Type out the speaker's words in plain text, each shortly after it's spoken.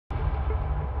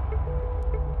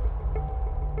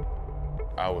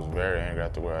I was very angry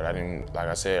at the world. I didn't, like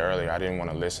I said earlier, I didn't want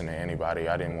to listen to anybody.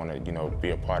 I didn't want to, be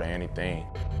a part of anything.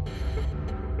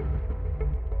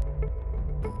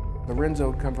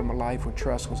 Lorenzo had come from a life where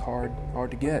trust was hard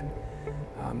to get.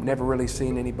 Never really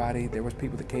seen anybody. There was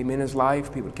people that came in his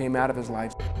life, people that came out of his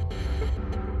life.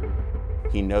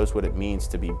 He knows what it means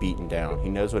to be beaten down. He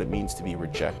knows what it means to be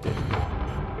rejected.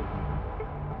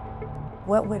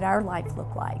 What would our life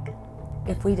look like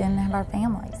if we didn't have our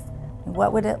families?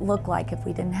 What would it look like if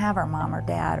we didn't have our mom or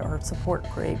dad or support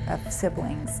group of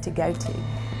siblings to go to?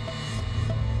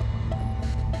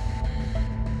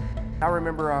 I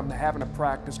remember having a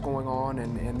practice going on,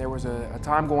 and there was a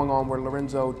time going on where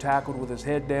Lorenzo tackled with his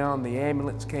head down, the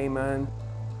ambulance came in.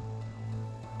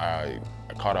 I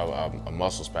caught a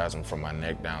muscle spasm from my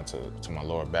neck down to my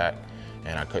lower back,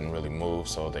 and I couldn't really move,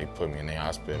 so they put me in the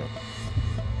hospital.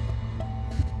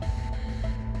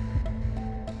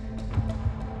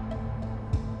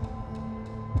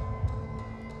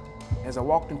 As I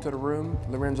walked into the room,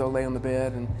 Lorenzo lay on the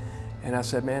bed, and I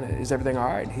said, "Man, is everything all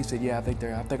right?" He said, "Yeah, I think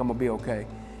I'm gonna be okay."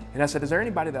 And I said, "Is there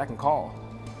anybody that I can call?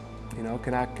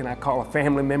 Can I call a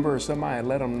family member or somebody and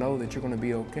let them know that you're gonna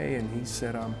be okay?" And he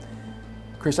said,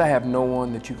 "Chris, I have no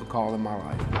one that you can call in my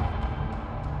life."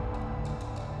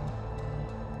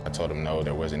 I told him no,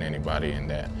 there wasn't anybody, and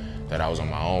that I was on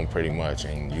my own pretty much,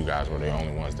 and you guys were the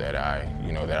only ones that I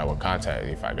would contact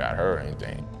if I got hurt or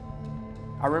anything.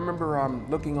 I remember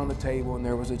looking on the table, and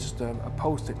there was just a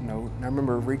Post-it note, and I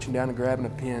remember reaching down and grabbing a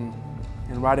pen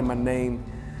and writing my name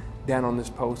down on this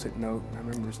Post-it note. And I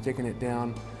remember sticking it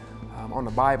down on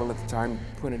the Bible at the time,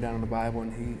 putting it down on the Bible,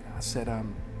 and I said,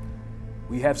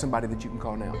 "We have somebody that you can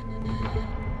call now."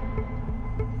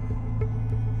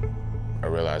 I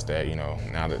realized that,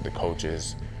 now that the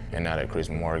coaches and now that Chris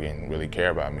Morgan really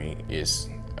care about me,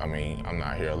 I'm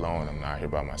not here alone, I'm not here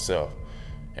by myself,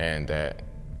 and that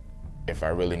if I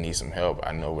really need some help,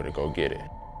 I know where to go get it.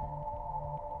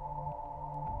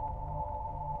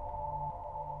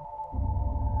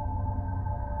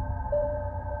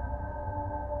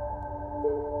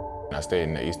 I stayed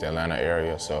in the East Atlanta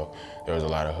area, so there was a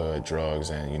lot of hood drugs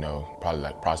and, probably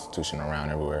like prostitution around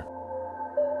everywhere.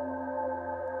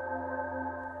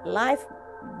 Life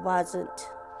wasn't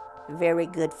very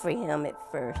good for him at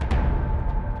first.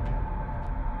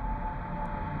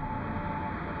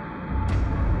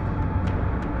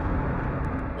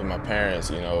 With my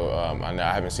parents,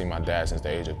 I haven't seen my dad since the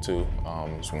age of 2.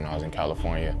 It's when I was in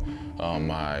California.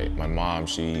 My mom,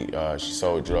 she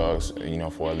sold drugs,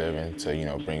 for a living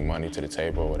to, bring money to the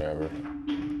table or whatever.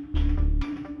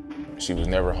 She was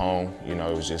never home, it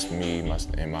was just me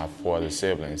and my 4 other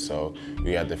siblings, so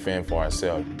we had to fend for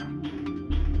ourselves.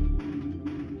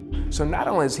 So not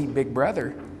only is he big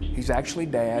brother, he's actually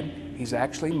dad, he's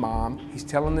actually mom, he's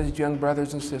telling his young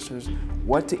brothers and sisters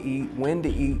what to eat, when to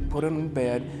eat, put them in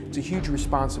bed. It's a huge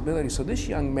responsibility. So this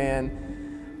young man,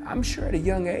 I'm sure at a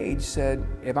young age, said,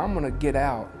 if I'm gonna get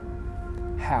out,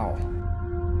 how?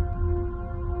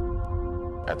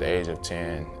 At the age of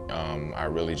 10, I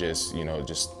really just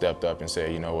stepped up and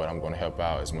said, you know what, I'm gonna help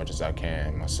out as much as I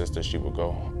can. My sister, she would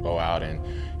go out and,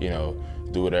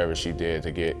 do whatever she did to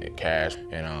get cash.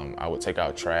 And I would take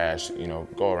out trash,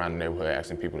 go around the neighborhood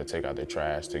asking people to take out their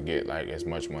trash to get like as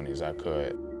much money as I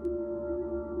could.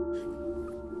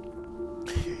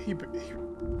 He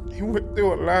went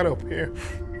through a lot up here.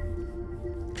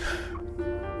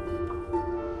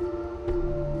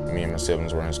 Me and my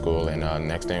siblings were in school, and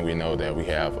next thing we know that we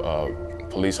have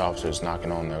police officers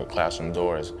knocking on the classroom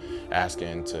doors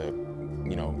asking to,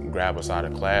 grab us out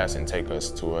of class and take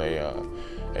us to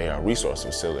a resource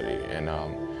facility. And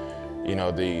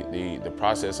the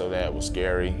process of that was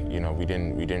scary. We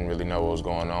didn't really know what was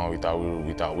going on. We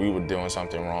thought we were doing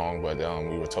something wrong, but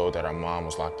we were told that our mom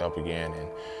was locked up again and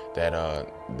that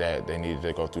they needed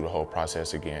to go through the whole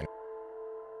process again.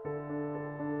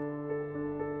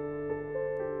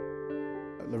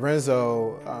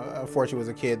 Lorenzo, unfortunately, was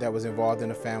a kid that was involved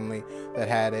in a family that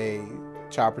had a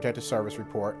Child Protective Service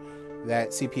report. That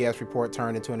CPS report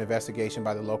turned into an investigation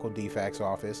by the local DFACS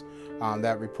office.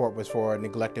 That report was for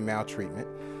neglect and maltreatment.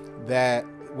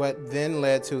 What then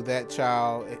led to that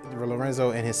child,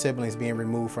 Lorenzo and his siblings, being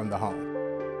removed from the home.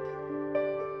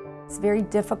 It's very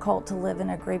difficult to live in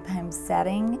a group home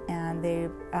setting, and it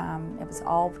was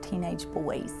all teenage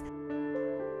boys.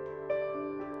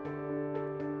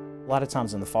 A lot of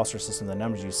times in the foster system, the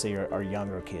numbers you see are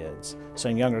younger kids. So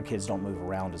younger kids don't move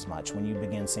around as much. When you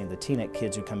begin seeing the teenage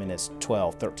kids who come in as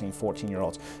 12, 13,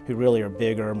 14-year-olds who really are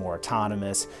bigger, more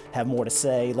autonomous, have more to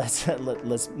say, let's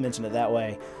mention it that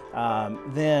way,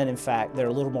 then in fact they're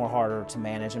a little more harder to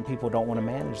manage and people don't want to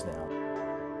manage them.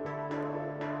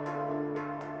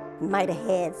 might have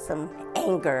had some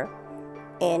anger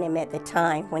in him at the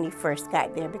time when he first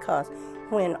got there, because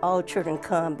when all children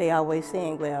come, they always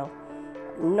saying, well,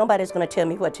 nobody's going to tell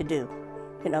me what to do.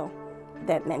 You know,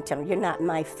 that mentality, you're not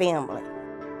my family.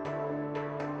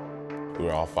 We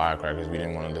were all firecrackers. We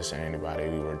didn't want to listen to anybody.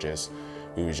 We were just,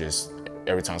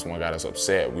 every time someone got us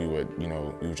upset, we would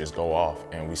just go off.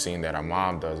 And we seen that our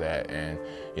mom does that, and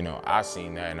I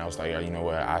seen that, and I was like, you know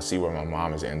what? I see where my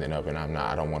mom is ending up, and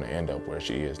I don't want to end up where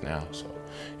she is now. So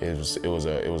it was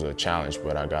a challenge,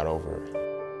 but I got over it.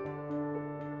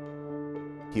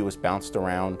 He was bounced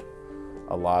around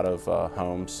a lot of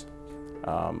homes,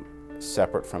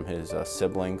 separate from his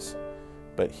siblings,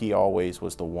 but he always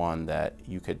was the one that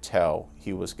you could tell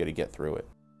he was going to get through it.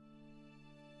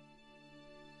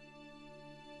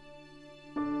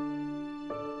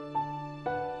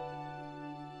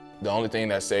 The only thing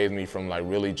that saved me from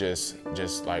really just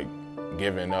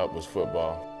giving up was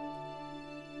football.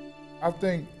 I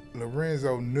think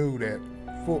Lorenzo knew that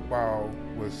football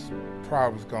was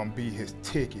probably going to be his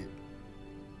ticket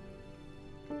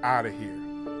out of here.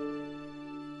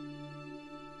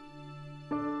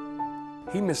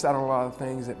 He missed out on a lot of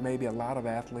things that maybe a lot of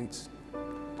athletes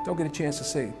don't get a chance to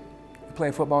see. You play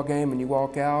a football game and you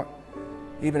walk out,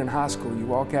 even in high school, you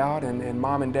walk out and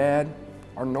mom and dad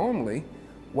are normally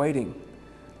waiting.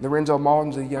 Lorenzo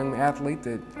Mauldin's a young athlete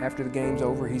that after the game's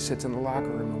over, he sits in the locker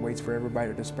room and waits for everybody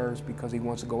to disperse because he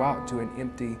wants to go out to an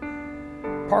empty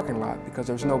parking lot because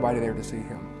there's nobody there to see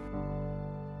him.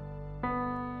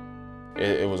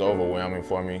 It was overwhelming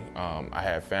for me. I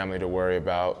had family to worry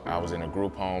about. I was in a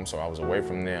group home, so I was away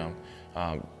from them.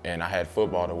 And I had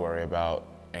football to worry about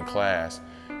in class.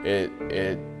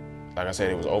 Like I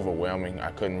said, it was overwhelming.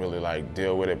 I couldn't really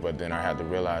deal with it, but then I had to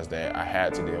realize that I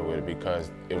had to deal with it because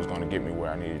it was going to get me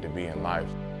where I needed to be in life.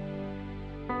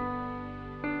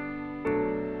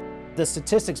 The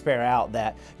statistics bear out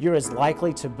that you're as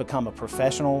likely to become a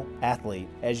professional athlete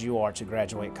as you are to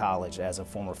graduate college as a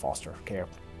former foster care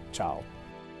child.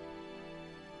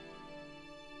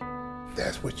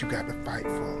 That's what you got to fight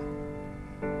for.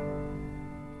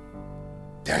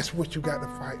 That's what you got to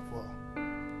fight for.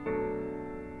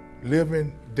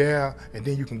 Living there, and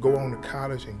then you can go on to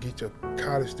college and get your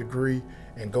college degree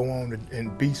and go on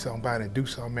and be somebody and do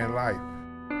something in life.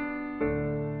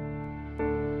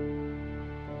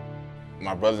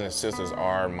 My brothers and sisters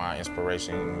are my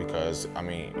inspiration because, I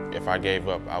mean, if I gave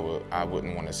up, I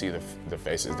wouldn't want to see the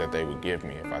faces that they would give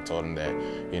me if I told them that,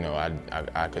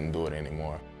 I couldn't do it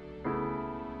anymore.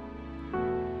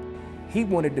 He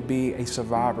wanted to be a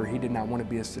survivor. He did not want to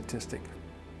be a statistic.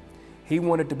 He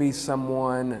wanted to be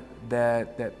someone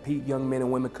that young men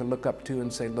and women could look up to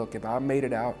and say, look, if I made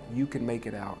it out, you can make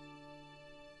it out.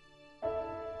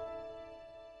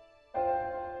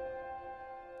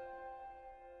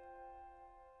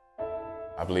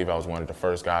 I believe I was one of the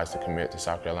first guys to commit to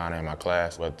South Carolina in my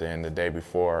class, but then the day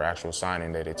before actual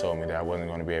signing day, they told me that I wasn't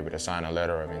going to be able to sign a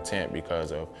letter of intent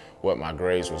because of what my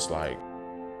grades was like.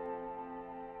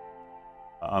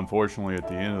 Unfortunately, at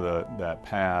the end of that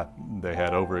path, they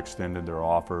had overextended their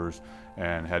offers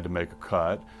and had to make a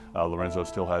cut. Lorenzo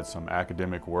still had some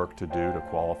academic work to do to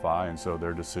qualify, and so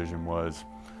their decision was,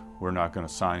 we're not going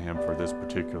to sign him for this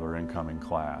particular incoming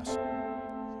class.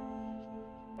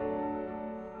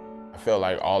 I felt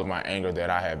like all of my anger that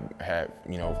I had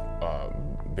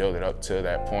built it up to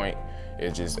that point, I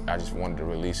just wanted to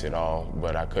release it all,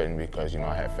 but I couldn't because,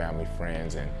 I had family,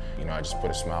 friends, and, I just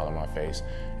put a smile on my face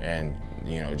and,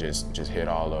 just hit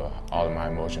all of my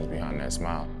emotions behind that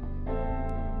smile.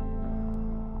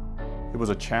 It was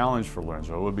a challenge for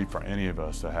Lorenzo. It would be for any of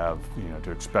us to have,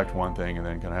 to expect one thing and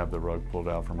then kind of have the rug pulled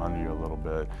out from under you a little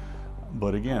bit.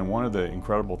 But again, one of the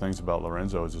incredible things about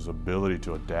Lorenzo is his ability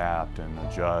to adapt and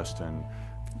adjust and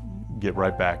get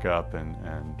right back up and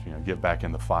get back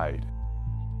in the fight.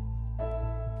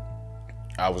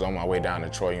 I was on my way down to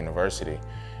Troy University,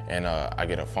 and I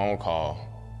get a phone call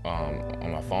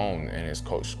on my phone, and it's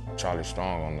Coach Charlie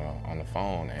Strong on the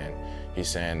phone, and he's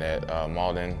saying that,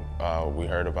 Mauldin, we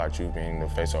heard about you being the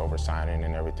face over signing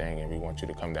and everything, and we want you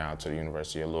to come down to the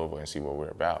University of Louisville and see what we're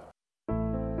about.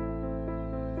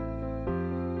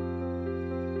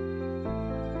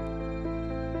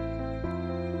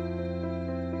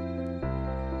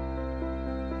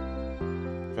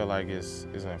 I feel like it's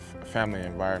a family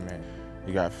environment.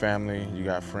 You got family, you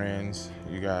got friends,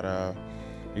 you got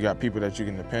people that you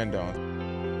can depend on.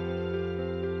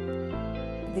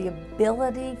 The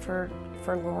ability for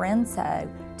Lorenzo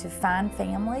to find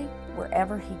family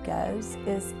wherever he goes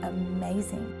is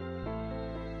amazing.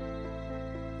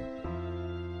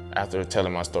 After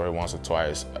telling my story once or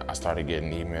twice, I started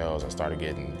getting emails, I started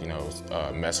getting, you know,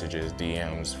 messages,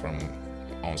 DMs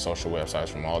on social websites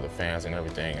from all the fans and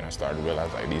everything, and I started to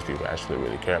realize like these people actually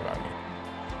really care about me.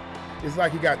 It's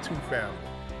like you got two families,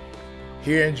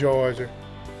 here in Georgia,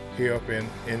 here up in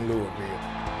Louisville.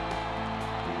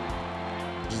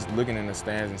 Just looking in the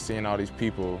stands and seeing all these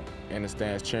people in the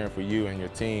stands cheering for you and your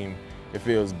team, it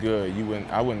feels good.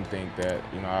 I wouldn't think that,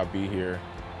 you know, I'd be here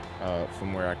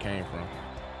from where I came from.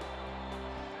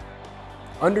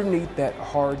 Underneath that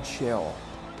hard shell,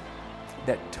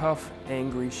 that tough,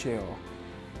 angry shell,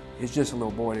 is just a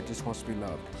little boy that just wants to be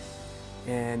loved.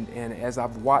 And as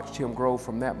I've watched him grow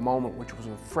from that moment, which was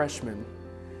a freshman,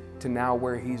 to now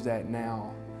where he's at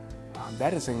now,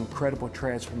 that is an incredible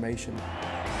transformation.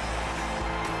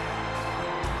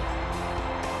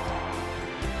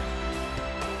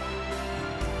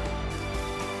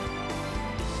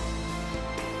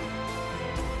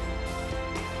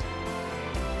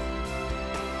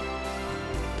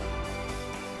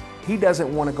 He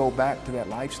doesn't want to go back to that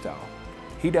lifestyle.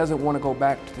 He doesn't want to go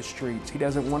back to the streets. He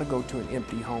doesn't want to go to an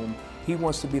empty home. He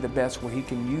wants to be the best where he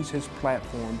can use his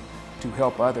platform to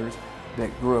help others that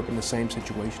grew up in the same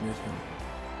situation as him.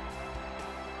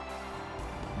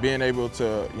 Being able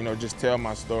to, you know, just tell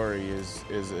my story is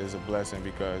a blessing,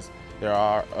 because there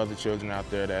are other children out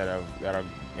there that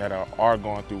are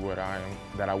going through what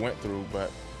I went through,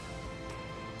 but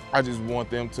I just want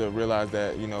them to realize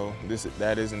that, you know,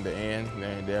 that isn't the end.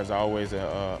 There's always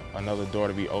another door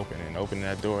to be open, and opening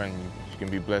that door and you can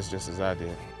be blessed just as I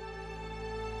did.